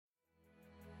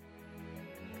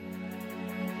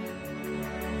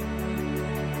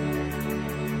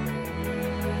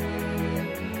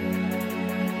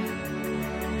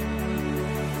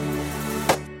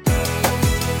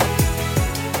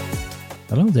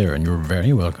Hello there, and you're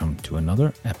very welcome to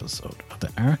another episode of the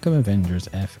Arkham Avengers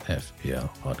FFPL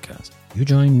podcast. You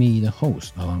join me, the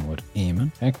host, along with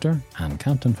Eamon, Hector, and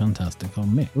Captain Fantastical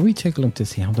Mick, where we take a look to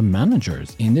see how the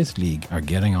managers in this league are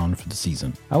getting on for the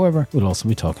season. However, we'll also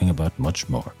be talking about much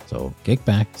more. So kick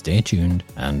back, stay tuned,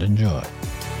 and enjoy.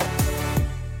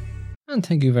 And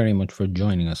thank you very much for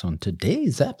joining us on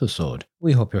today's episode.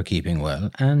 We hope you're keeping well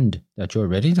and that you're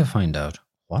ready to find out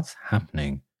what's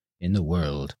happening in the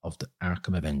world of the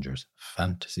Arkham Avengers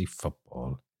Fantasy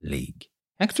Football League.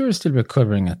 Hector is still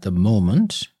recovering at the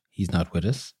moment. He's not with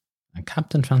us. And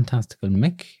Captain Fantastical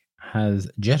Mick has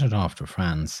jetted off to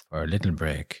France for a little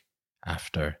break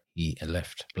after he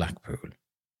left Blackpool.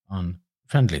 On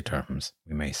friendly terms,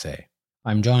 we may say.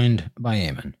 I'm joined by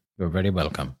Eamon. You're very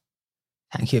welcome.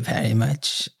 Thank you very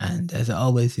much. And as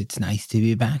always, it's nice to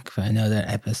be back for another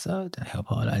episode. I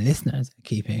hope all our listeners are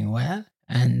keeping well.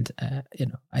 And,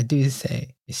 I do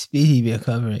say a speedy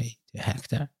recovery to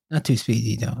Hector. Not too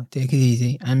speedy, though. Take it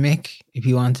easy. And Mick, if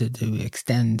you wanted to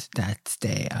extend that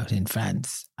stay out in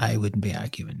France, I wouldn't be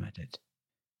arguing with it.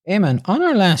 Eamon, on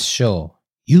our last show,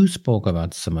 you spoke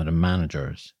about some of the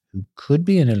managers who could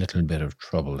be in a little bit of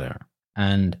trouble there.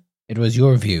 And it was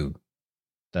your view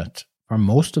that for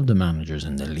most of the managers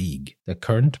in the league, the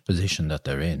current position that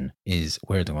they're in is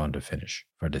where they're going to finish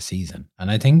for the season. And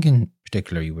I think in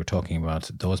particular, you were talking about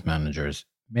those managers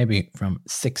maybe from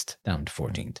 6th down to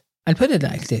 14th. I'll put it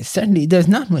like this. Certainly, there's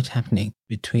not much happening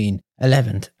between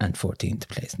 11th and 14th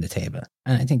place in the table.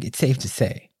 And I think it's safe to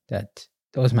say that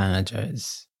those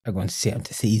managers are going to see out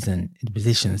the season in the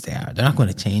positions they are. They're not going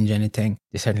to change anything.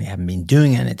 They certainly haven't been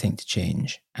doing anything to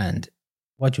change. And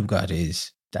what you've got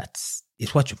is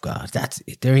it's what you've got. That's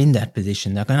it. They're in that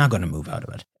position. They're not going to move out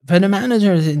of it. For the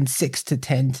managers in 6th to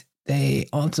 10th, they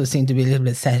also seem to be a little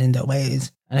bit set in their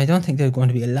ways. And I don't think there's going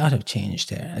to be a lot of change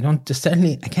there.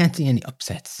 I can't see any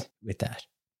upsets with that.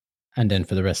 And then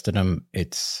for the rest of them,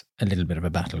 it's a little bit of a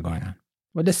battle going on.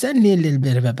 Well, there's certainly a little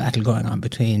bit of a battle going on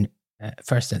between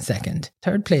 1st and 2nd.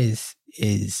 3rd place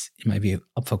is, in my view,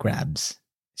 up for grabs,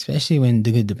 especially when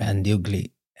the good, the bad, and the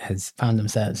ugly has found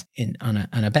themselves on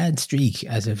a bad streak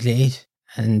as of late.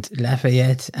 And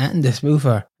Lafayette and the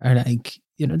Spoofer are like,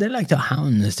 they're like the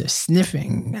hounds. They're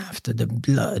sniffing after the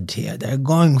blood here. They're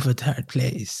going for 3rd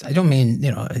place. I don't mean,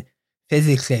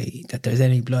 physically that there's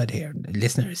any blood here.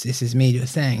 Listeners, this is me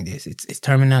just saying this. It's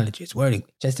terminology. It's wording.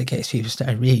 Just in case people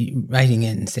start writing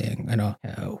in and saying,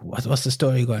 what's the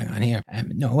story going on here?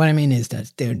 No, what I mean is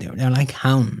that they're like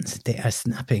hounds. They are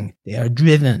snapping. They are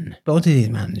driven. Both of these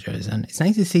managers. And it's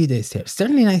nice to see this here.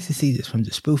 Certainly nice to see this from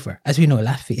the Spoofer. As we know,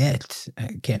 Lafayette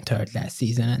came 3rd last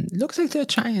season. And it looks like they're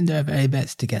trying their very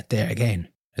best to get there again.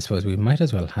 I suppose we might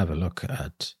as well have a look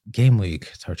at Gameweek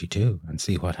 32 and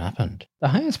see what happened. The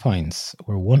highest points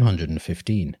were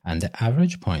 115 and the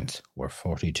average points were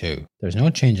 42. There's no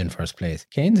change in first place.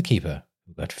 Kane's the keeper,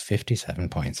 who got 57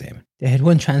 points in. They had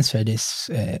one transfer this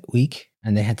week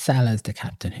and they had Salah as the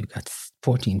captain, who got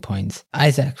 14 points.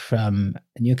 Isaac from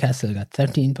Newcastle got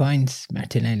 13 points.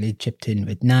 Martinelli chipped in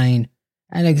with 9.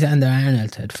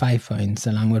 Alexander-Arnold had 5 points,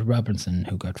 along with Robertson,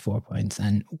 who got 4 points,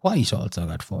 and White also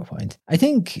got 4 points. I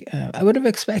think I would have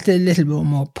expected a little bit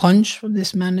more punch from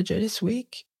this manager this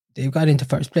week. They've got into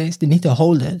first place. They need to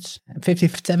hold it.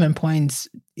 57 points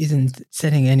isn't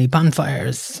setting any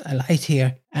bonfires alight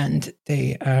here, and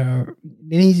they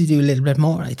need to do a little bit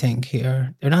more, I think,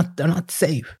 here. They're not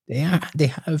safe. They have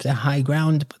the high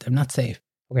ground, but they're not safe.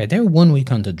 Okay, they're 1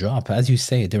 week on the drop. As you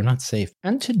say, they're not safe.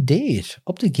 And to date,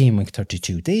 up to Game Week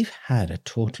 32, they've had a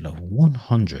total of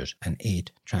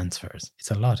 108 transfers.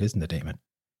 It's a lot, isn't it, Eamon?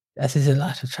 That is a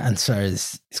lot of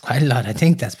transfers. It's quite a lot. I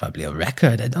think that's probably a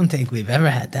record. I don't think we've ever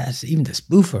had that. Even the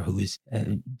Spoofer, who is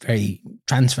very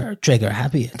transfer trigger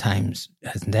happy at times,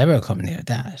 has never come near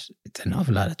that. It's an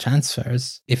awful lot of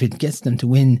transfers. If it gets them to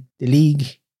win the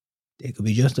league, they could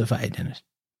be justified in it.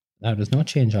 Now, there's no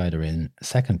change either in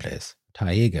 2nd place.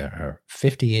 Taiga are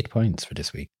 58 points for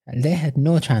this week. And they had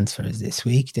no transfers this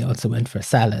week. They also went for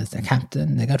Salah as the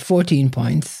captain. They got 14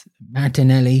 points.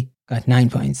 Martinelli got 9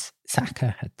 points.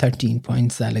 Saka had 13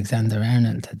 points.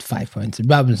 Alexander-Arnold had 5 points.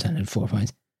 Robinson had 4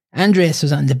 points. Andreas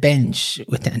was on the bench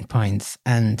with 10 points.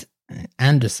 And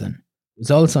Anderson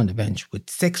was also on the bench with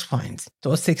 6 points.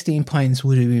 Those 16 points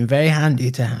would have been very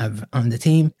handy to have on the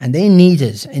team. And they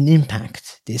needed an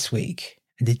impact this week.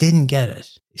 And they didn't get it.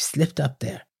 They slipped up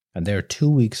there. And they're 2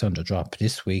 weeks under drop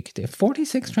this week. They have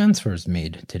 46 transfers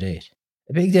made to date.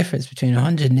 A big difference between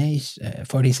 108,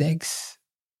 46.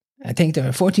 I think there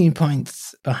are 14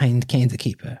 points behind Kane's the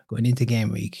keeper going into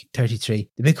game week 33.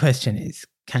 The big question is,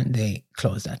 can they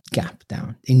close that gap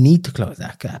down? They need to close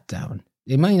that gap down.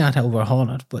 They might not overhaul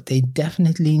it, but they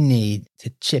definitely need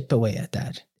to chip away at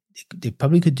that. They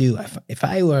probably could do, if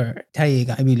I were Tayeg,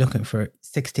 I'd be looking for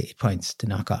 6 to 8 points to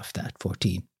knock off that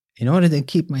 14 in order to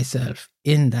keep myself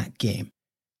in that game.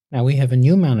 Now we have a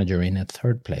new manager in at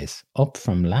third place, up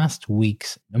from last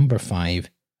week's number 5,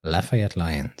 Lafayette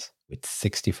Lions, with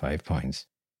 65 points.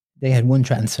 They had one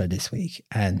transfer this week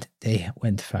and they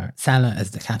went for Salah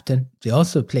as the captain. They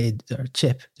also played their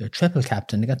triple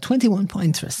captain. They got 21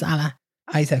 points for Salah.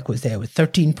 Isaac was there with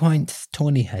 13 points.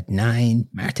 Tony had 9.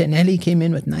 Martinelli came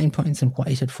in with 9 points and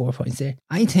White had 4 points there.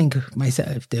 I think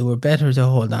myself, they were better to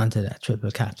hold on to that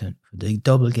triple captain for the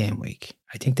double game week.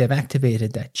 I think they've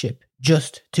activated that chip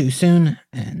just too soon.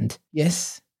 And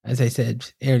yes, as I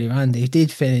said earlier on, they did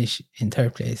finish in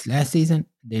third place last season.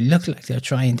 They look like they're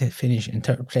trying to finish in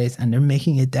third place and they're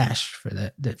making a dash for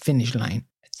the finish line.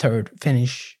 A third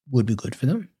finish would be good for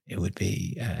them. It would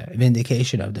be a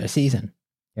vindication of their season.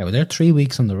 Yeah, well, they're 3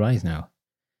 weeks on the rise now.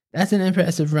 That's an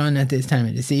impressive run at this time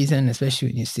of the season, especially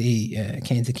when you see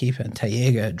Kane Zakipa and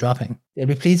Tayega dropping. They'll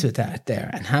be pleased with that there.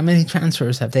 And how many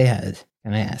transfers have they had,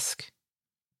 can I ask?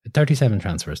 37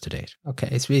 transfers to date. Okay,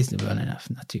 it's reasonable enough.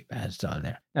 Not too bad at all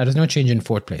there. Now, there's no change in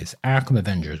fourth place. Arkham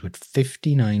Avengers with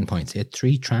 59 points. They had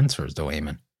 3 transfers though,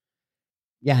 Eamon.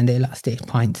 Yeah, and they lost 8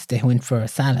 points. They went for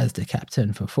Salah as the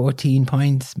captain for 14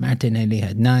 points. Martinelli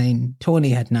had 9. Tony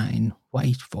had 9.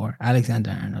 White 4.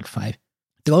 Alexander-Arnold 5.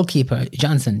 The goalkeeper,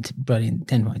 Johnson, brought in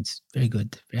 10 points. Very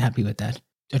good. Very happy with that.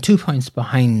 They're 2 points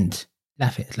behind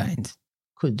Lafayette Lions.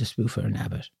 Could the spoofer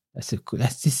nab it? This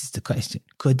is the question.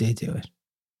 Could they do it?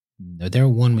 They're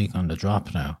 1 week on the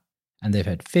drop now, and they've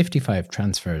had 55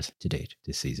 transfers to date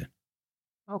this season.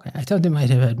 Okay, I thought they might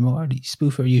have had more. The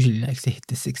spoofer usually likes to hit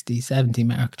the 60, 70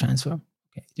 mark transfer.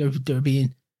 Okay, they're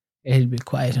being a little bit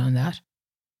quiet on that.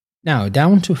 Now,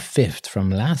 down to 5th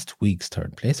from last week's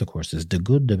third place, of course, is the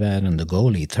good, the bad, and the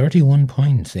goalie. 31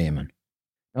 points, Eamon.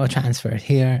 No transfer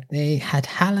here. They had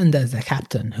Haaland as the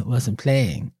captain who wasn't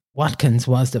playing. Watkins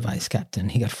was the vice captain.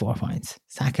 He got 4 points.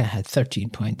 Saka had 13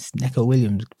 points. Neco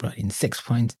Williams brought in 6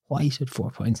 points. White had 4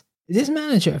 points. This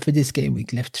manager for this game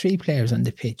week left 3 players on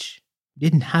the pitch.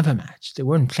 Didn't have a match. They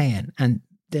weren't playing. And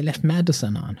they left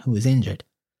Maddison on, who was injured.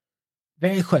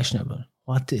 Very questionable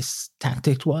what this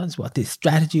tactic was, what this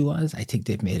strategy was. I think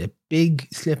they've made a big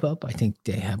slip up. I think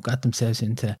they have got themselves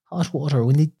into hot water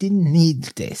when they didn't need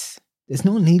this. There's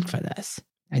no need for this.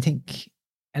 I think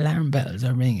alarm bells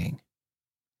are ringing.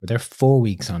 But they're 4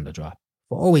 weeks on the drop.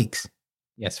 4 weeks?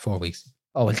 Yes, 4 weeks.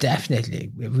 Oh, well,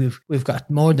 definitely. We've got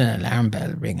more than an alarm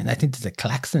bell ringing. I think there's a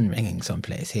klaxon ringing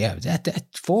someplace here. That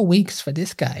 4 weeks for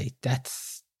this guy, that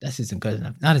isn't good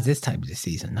enough. Not at this time of the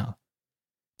season, no.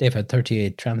 They've had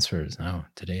 38 transfers now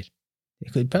to date.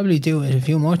 They could probably do a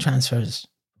few more transfers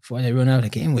before they run out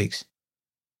of game weeks.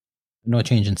 No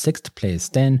change in 6th place.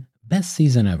 Then, best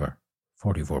season ever,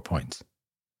 44 points.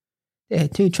 They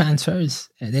had 2 transfers.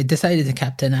 They decided to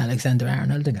captain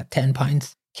Alexander-Arnold and got 10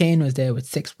 points. Kane was there with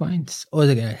 6 points.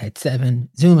 Odegaard had 7.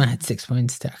 Zuma had 6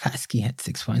 points. Tarkowski had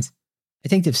 6 points. I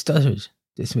think they've stuttered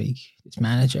this week. This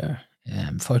manager,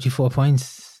 44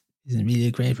 points isn't really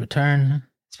a great return,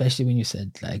 especially when you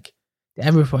said like the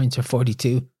average points are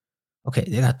 42. Okay,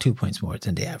 they got 2 points more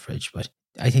than the average, but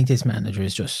I think this manager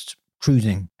is just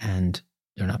cruising and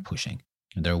they're not pushing.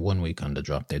 And they're 1 week on the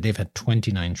drop there. They've had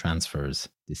 29 transfers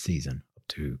this season up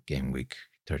to game week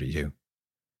 32.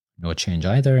 No change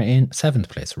either in 7th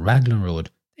place, Raglan Road.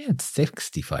 They had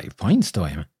 65 points though,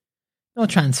 Emma. No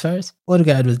transfers.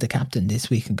 Odegaard was the captain this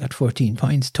week and got 14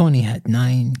 points. Tony had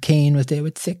 9. Kane was there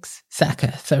with 6.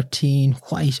 Saka 13.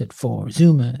 White at 4.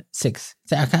 Zuma 6.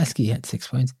 Tarkowski had 6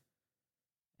 points.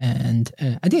 And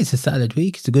I think it's a solid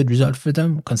week. It's a good result for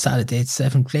them. Consolidates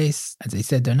 7th place. As I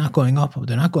said, they're not going up.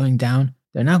 They're not going down.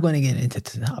 They're not going to get into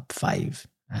the top 5.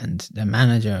 And the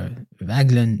manager,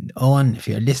 Raglan, Owen, if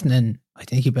you're listening, I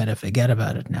think you better forget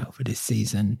about it now for this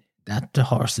season. That the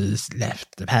horses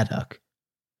left the paddock.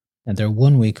 And they're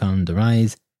 1 week on the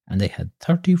rise, and they had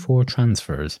 34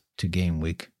 transfers to game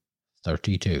week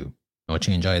 32. No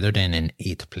change either then in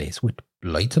 8th place with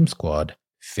Blytham squad,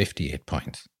 58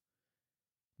 points.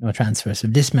 No transfers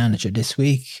of this manager this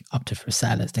week. Opted for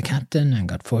Salah as the captain and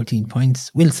got 14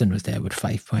 points. Wilson was there with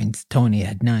 5 points. Tony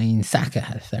had 9. Saka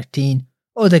had 13.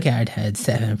 Odegaard had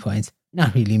 7 points.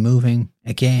 Not really moving.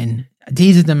 Again,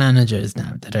 these are the managers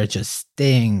now that are just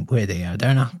staying where they are.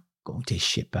 They're not going to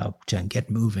ship out and get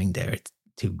moving there. It's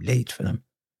too late for them.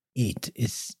 8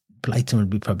 is, Blytham will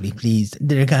be probably pleased.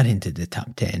 They got into the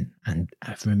top 10 and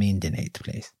have remained in 8th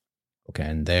place. Okay,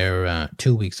 and they're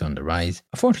 2 weeks on the rise.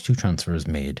 42 transfers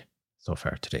made so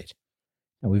far to date.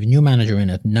 Now we have a new manager in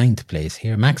at 9th place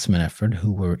here, Maximin Efford,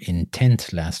 who were in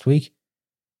 10th last week.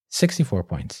 64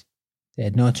 points. They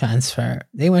had no transfer.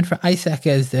 They went for Isaac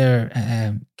as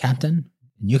their captain,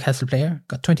 Newcastle player,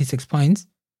 got 26 points.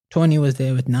 Tony was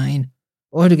there with 9.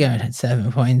 Odegaard had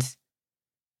 7 points.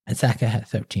 And Saka had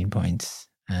 13 points.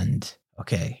 And,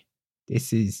 okay,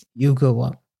 this is you go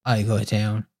up, I go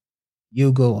down.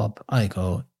 You go up, I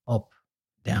go up,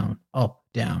 down, up,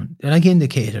 down. They're like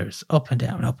indicators, up and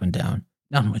down, up and down.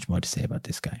 Not much more to say about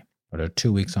this guy. Well, they're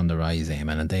 2 weeks on the rise,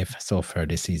 Eamon, and they've so far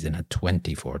this season had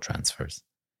 24 transfers.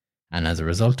 And as a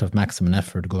result of maximum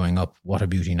effort going up, What a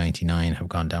Beauty 99 have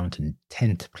gone down to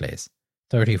 10th place,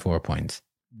 34 points.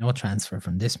 No transfer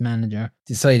from this manager.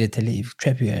 Decided to leave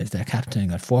Trippier as their captain,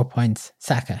 got 4 points.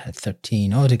 Saka had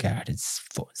 13. Odegaard had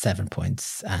 7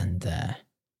 points. And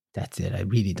that's it. I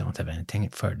really don't have anything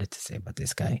further to say about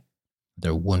this guy.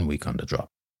 They're 1 week on the drop.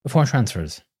 Before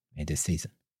transfers made this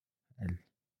season.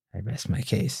 I rest my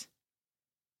case.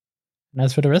 And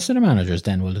as for the rest of the managers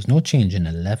then, well, there's no change in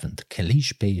 11th.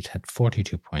 Kalish Bate had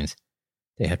 42 points.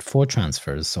 They had 4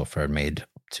 transfers so far made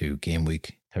up to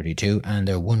Gameweek 32, and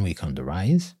they're 1 week on the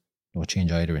rise. No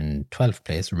change either in 12th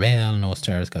place. Real No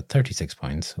Stars got 36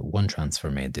 points. 1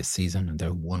 transfer made this season, and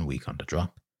they're 1 week on the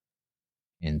drop.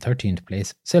 In 13th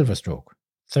place, Silverstroke,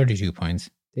 32 points.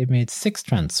 They've made 6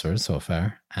 transfers so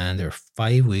far, and they're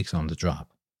 5 weeks on the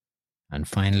drop. And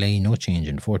finally, no change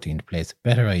in 14th place.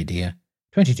 Better Idea,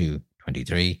 22,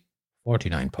 23,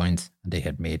 49 points, and they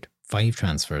had made 5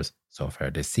 transfers so far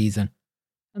this season,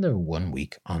 and they're 1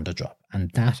 week on the drop. And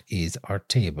that is our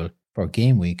table for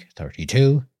Game Week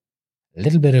 32. A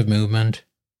little bit of movement,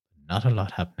 not a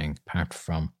lot happening apart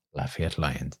from Lafayette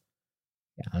Lions.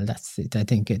 Yeah, well, that's it. I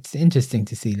think it's interesting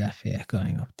to see Lafayette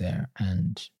going up there,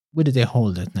 and whether they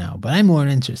hold it now. But I'm more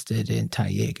interested in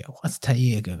Taiega. What's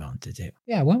Taiega going to do?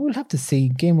 Yeah, well, we'll have to see.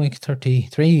 Game Week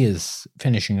 33 is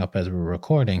finishing up as we're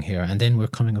recording here, and then we're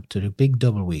coming up to the big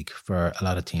double week for a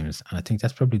lot of teams. And I think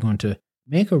that's probably going to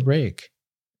make or break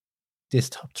this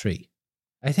top 3.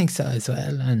 I think so as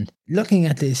well. And looking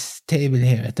at this table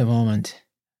here at the moment,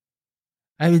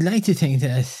 I would like to think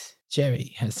that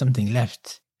Jerry has something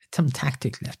left, some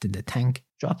tactic left in the tank.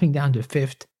 Dropping down to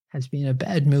 5th has been a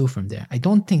bad move from there. I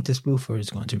don't think the spoofer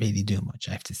is going to really do much,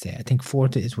 I have to say. I think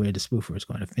 4th is where the spoofer is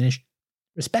going to finish.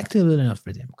 Respectable enough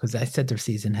for them, because I said their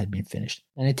season had been finished.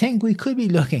 And I think we could be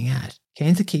looking at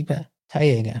Cairns Keeper,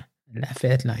 Taiega, and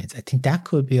Lafayette Lions. I think that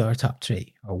could be our top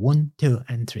 3, or 1, 2,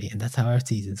 and 3, and that's how our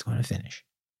season's going to finish.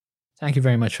 Thank you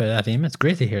very much for that, Eamon. It's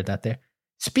great to hear that there.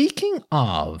 Speaking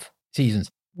of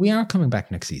seasons, we are coming back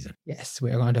next season. Yes,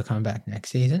 we are going to come back next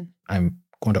season. I'm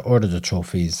going to order the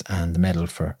trophies and the medal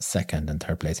for 2nd and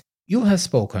 3rd place. You have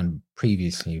spoken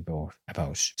previously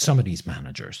about some of these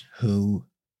managers who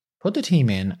put the team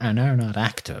in and are not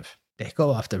active. They go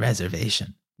off the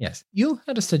reservation. Yes. You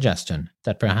had a suggestion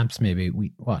that perhaps maybe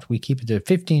we keep it to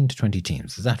 15 to 20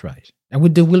 teams. Is that right?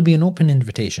 And there will be an open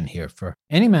invitation here for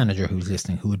any manager who's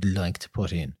listening who would like to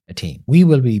put in a team. We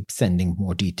will be sending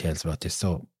more details about this.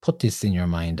 So put this in your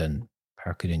mind and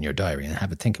park it in your diary and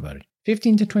have a think about it.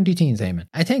 15 to 20 teams, Eamon.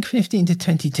 I think 15 to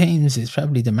 20 teams is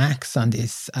probably the max on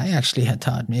this. I actually had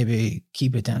thought maybe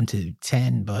keep it down to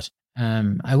 10, but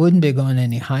I wouldn't be going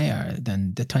any higher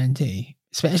than the 20.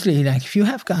 Especially like if you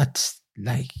have got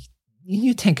like,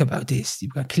 you think about this,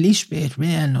 you've got Kalish Bate,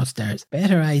 Real No Stars,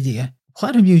 Better Idea,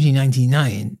 What a Beauty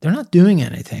 99. They're not doing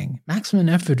anything. Maximum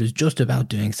Effort is just about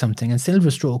doing something, and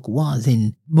Silverstroke was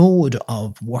in mode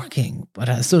of working, but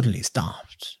has suddenly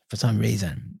stopped for some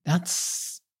reason.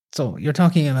 So you're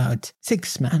talking about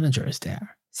 6 managers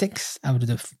there. 6 out of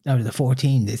the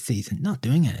 14 this season not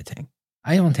doing anything.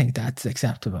 I don't think that's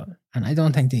acceptable. And I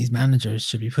don't think these managers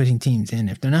should be putting teams in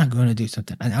if they're not going to do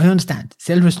something. And I understand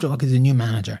Silverstroke is a new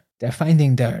manager. They're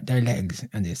finding their legs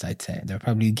in this, I'd say. They're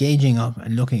probably gauging up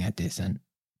and looking at this. And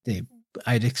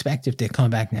I'd expect if they come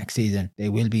back next season, they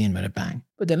will be in with a bang.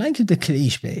 But the likes of the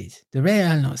Kalish Bate, the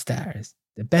Real No Stars,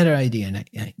 the Better Idea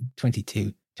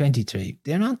 22, 23,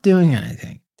 they're not doing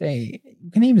anything.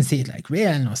 You can even see it like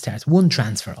Real No Stars, 1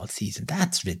 transfer all season.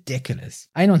 That's ridiculous.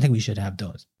 I don't think we should have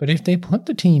those. But if they put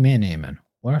the team in, Eamon,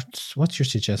 what's your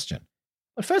suggestion?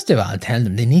 Well, first of all, tell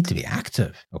them they need to be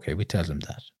active. Okay, we tell them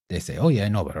that. They say, oh yeah,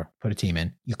 no better. Put a team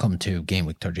in. You come to Game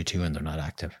Week 32 and they're not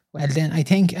active. Well, then I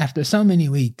think after so many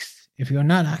weeks, if you're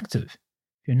not active,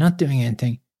 if you're not doing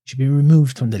anything, you should be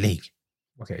removed from the league.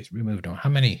 Okay, removed. How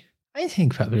many? I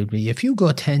think probably if you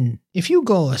go 10, if you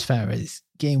go as far as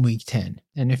Game Week 10,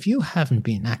 and if you haven't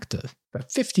been active for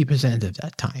 50% of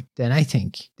that time, then I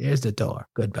think there's the door.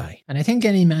 Goodbye. And I think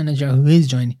any manager who is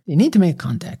joining, they need to make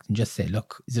contact and just say,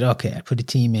 look, is it okay? I put a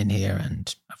team in here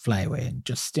and fly away and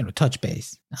just, touch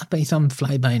base. Not by some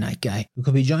fly-by-night guy who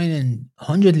could be joining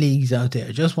 100 leagues out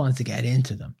there, just wants to get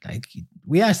into them. Like,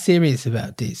 we are serious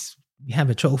about this. We have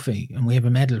a trophy and we have a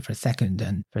medal for second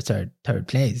and for third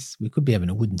place. We could be having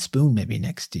a wooden spoon maybe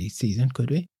next season,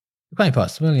 could we? Quite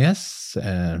possible, yes.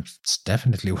 It's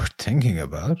definitely worth thinking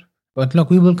about. But look,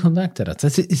 we will come back to that. So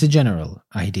it's a general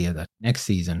idea that next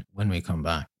season, when we come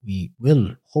back, we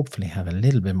will hopefully have a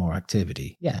little bit more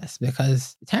activity. Yes,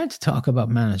 because it's hard to talk about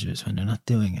managers when they're not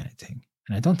doing anything.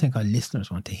 And I don't think our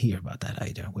listeners want to hear about that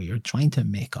either, where you're trying to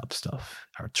make up stuff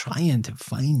or trying to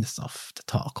find stuff to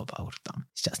talk about them.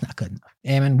 It's just not good enough.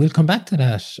 And we'll come back to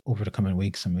that over the coming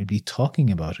weeks, and we'll be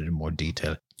talking about it in more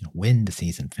detail when the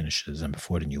season finishes and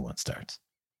before the new one starts.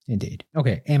 Indeed.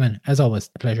 Okay, Eamon, as always,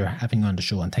 a pleasure having you on the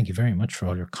show, and thank you very much for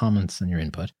all your comments and your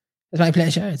input. It's my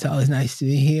pleasure. It's always nice to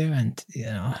be here, and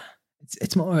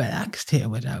it's more relaxed here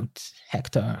without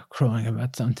Hector crowing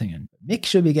about something. And Mick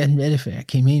should be getting ready for a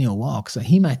Camino walk, so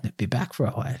he might not be back for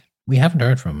a while. We haven't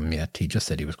heard from him yet. He just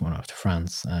said he was going off to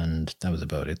France, and that was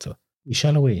about it. So we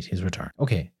shall await his return.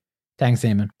 Okay, thanks,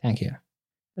 Eamon. Thank you.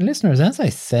 And listeners, as I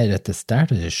said at the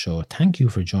start of this show, thank you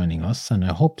for joining us, and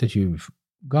I hope that you've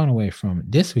gone away from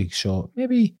this week's show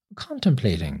maybe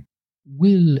contemplating,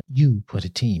 will you put a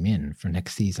team in for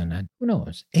next season? And who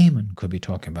knows, Eamon could be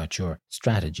talking about your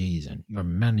strategies and your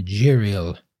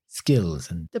managerial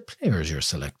skills and the players you're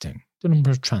selecting, the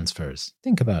number of transfers.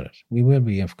 Think about it. We will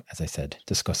be, as I said,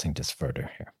 discussing this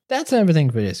further here. That's everything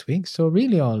for this week. So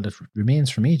really all that remains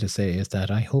for me to say is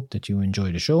that I hope that you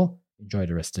enjoy the show, enjoy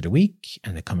the rest of the week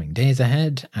and the coming days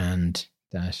ahead, and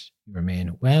that you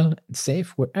remain well and safe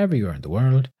wherever you are in the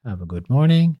world. Have a good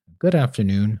morning, a good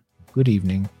afternoon, a good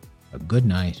evening, a good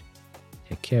night.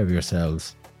 Take care of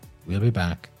yourselves. We'll be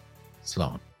back.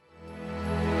 Slán.